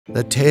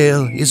The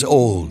tale is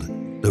old,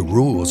 the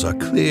rules are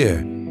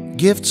clear,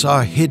 gifts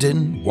are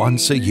hidden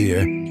once a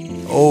year.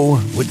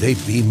 Oh, would they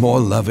be more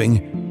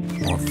loving,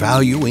 more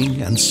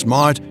valuing and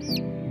smart?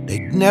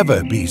 They'd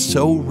never be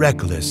so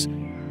reckless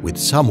with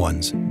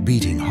someone's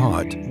beating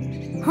heart.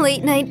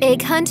 Late-night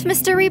egg hunt,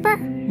 Mr. Reaper?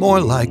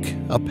 More like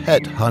a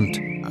pet hunt.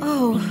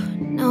 Oh,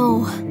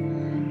 no.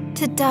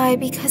 To die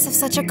because of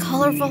such a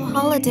colorful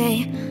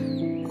holiday,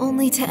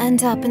 only to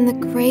end up in the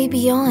gray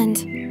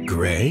beyond.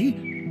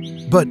 Gray?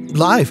 But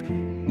life,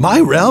 my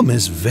realm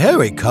is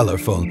very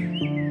colorful.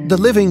 The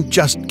living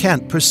just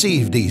can't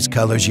perceive these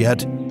colors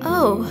yet.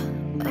 Oh,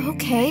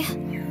 okay.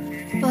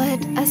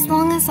 But as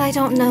long as I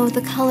don't know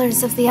the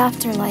colors of the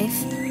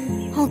afterlife,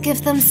 I'll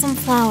give them some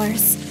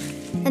flowers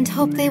and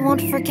hope they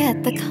won't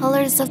forget the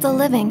colors of the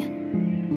living.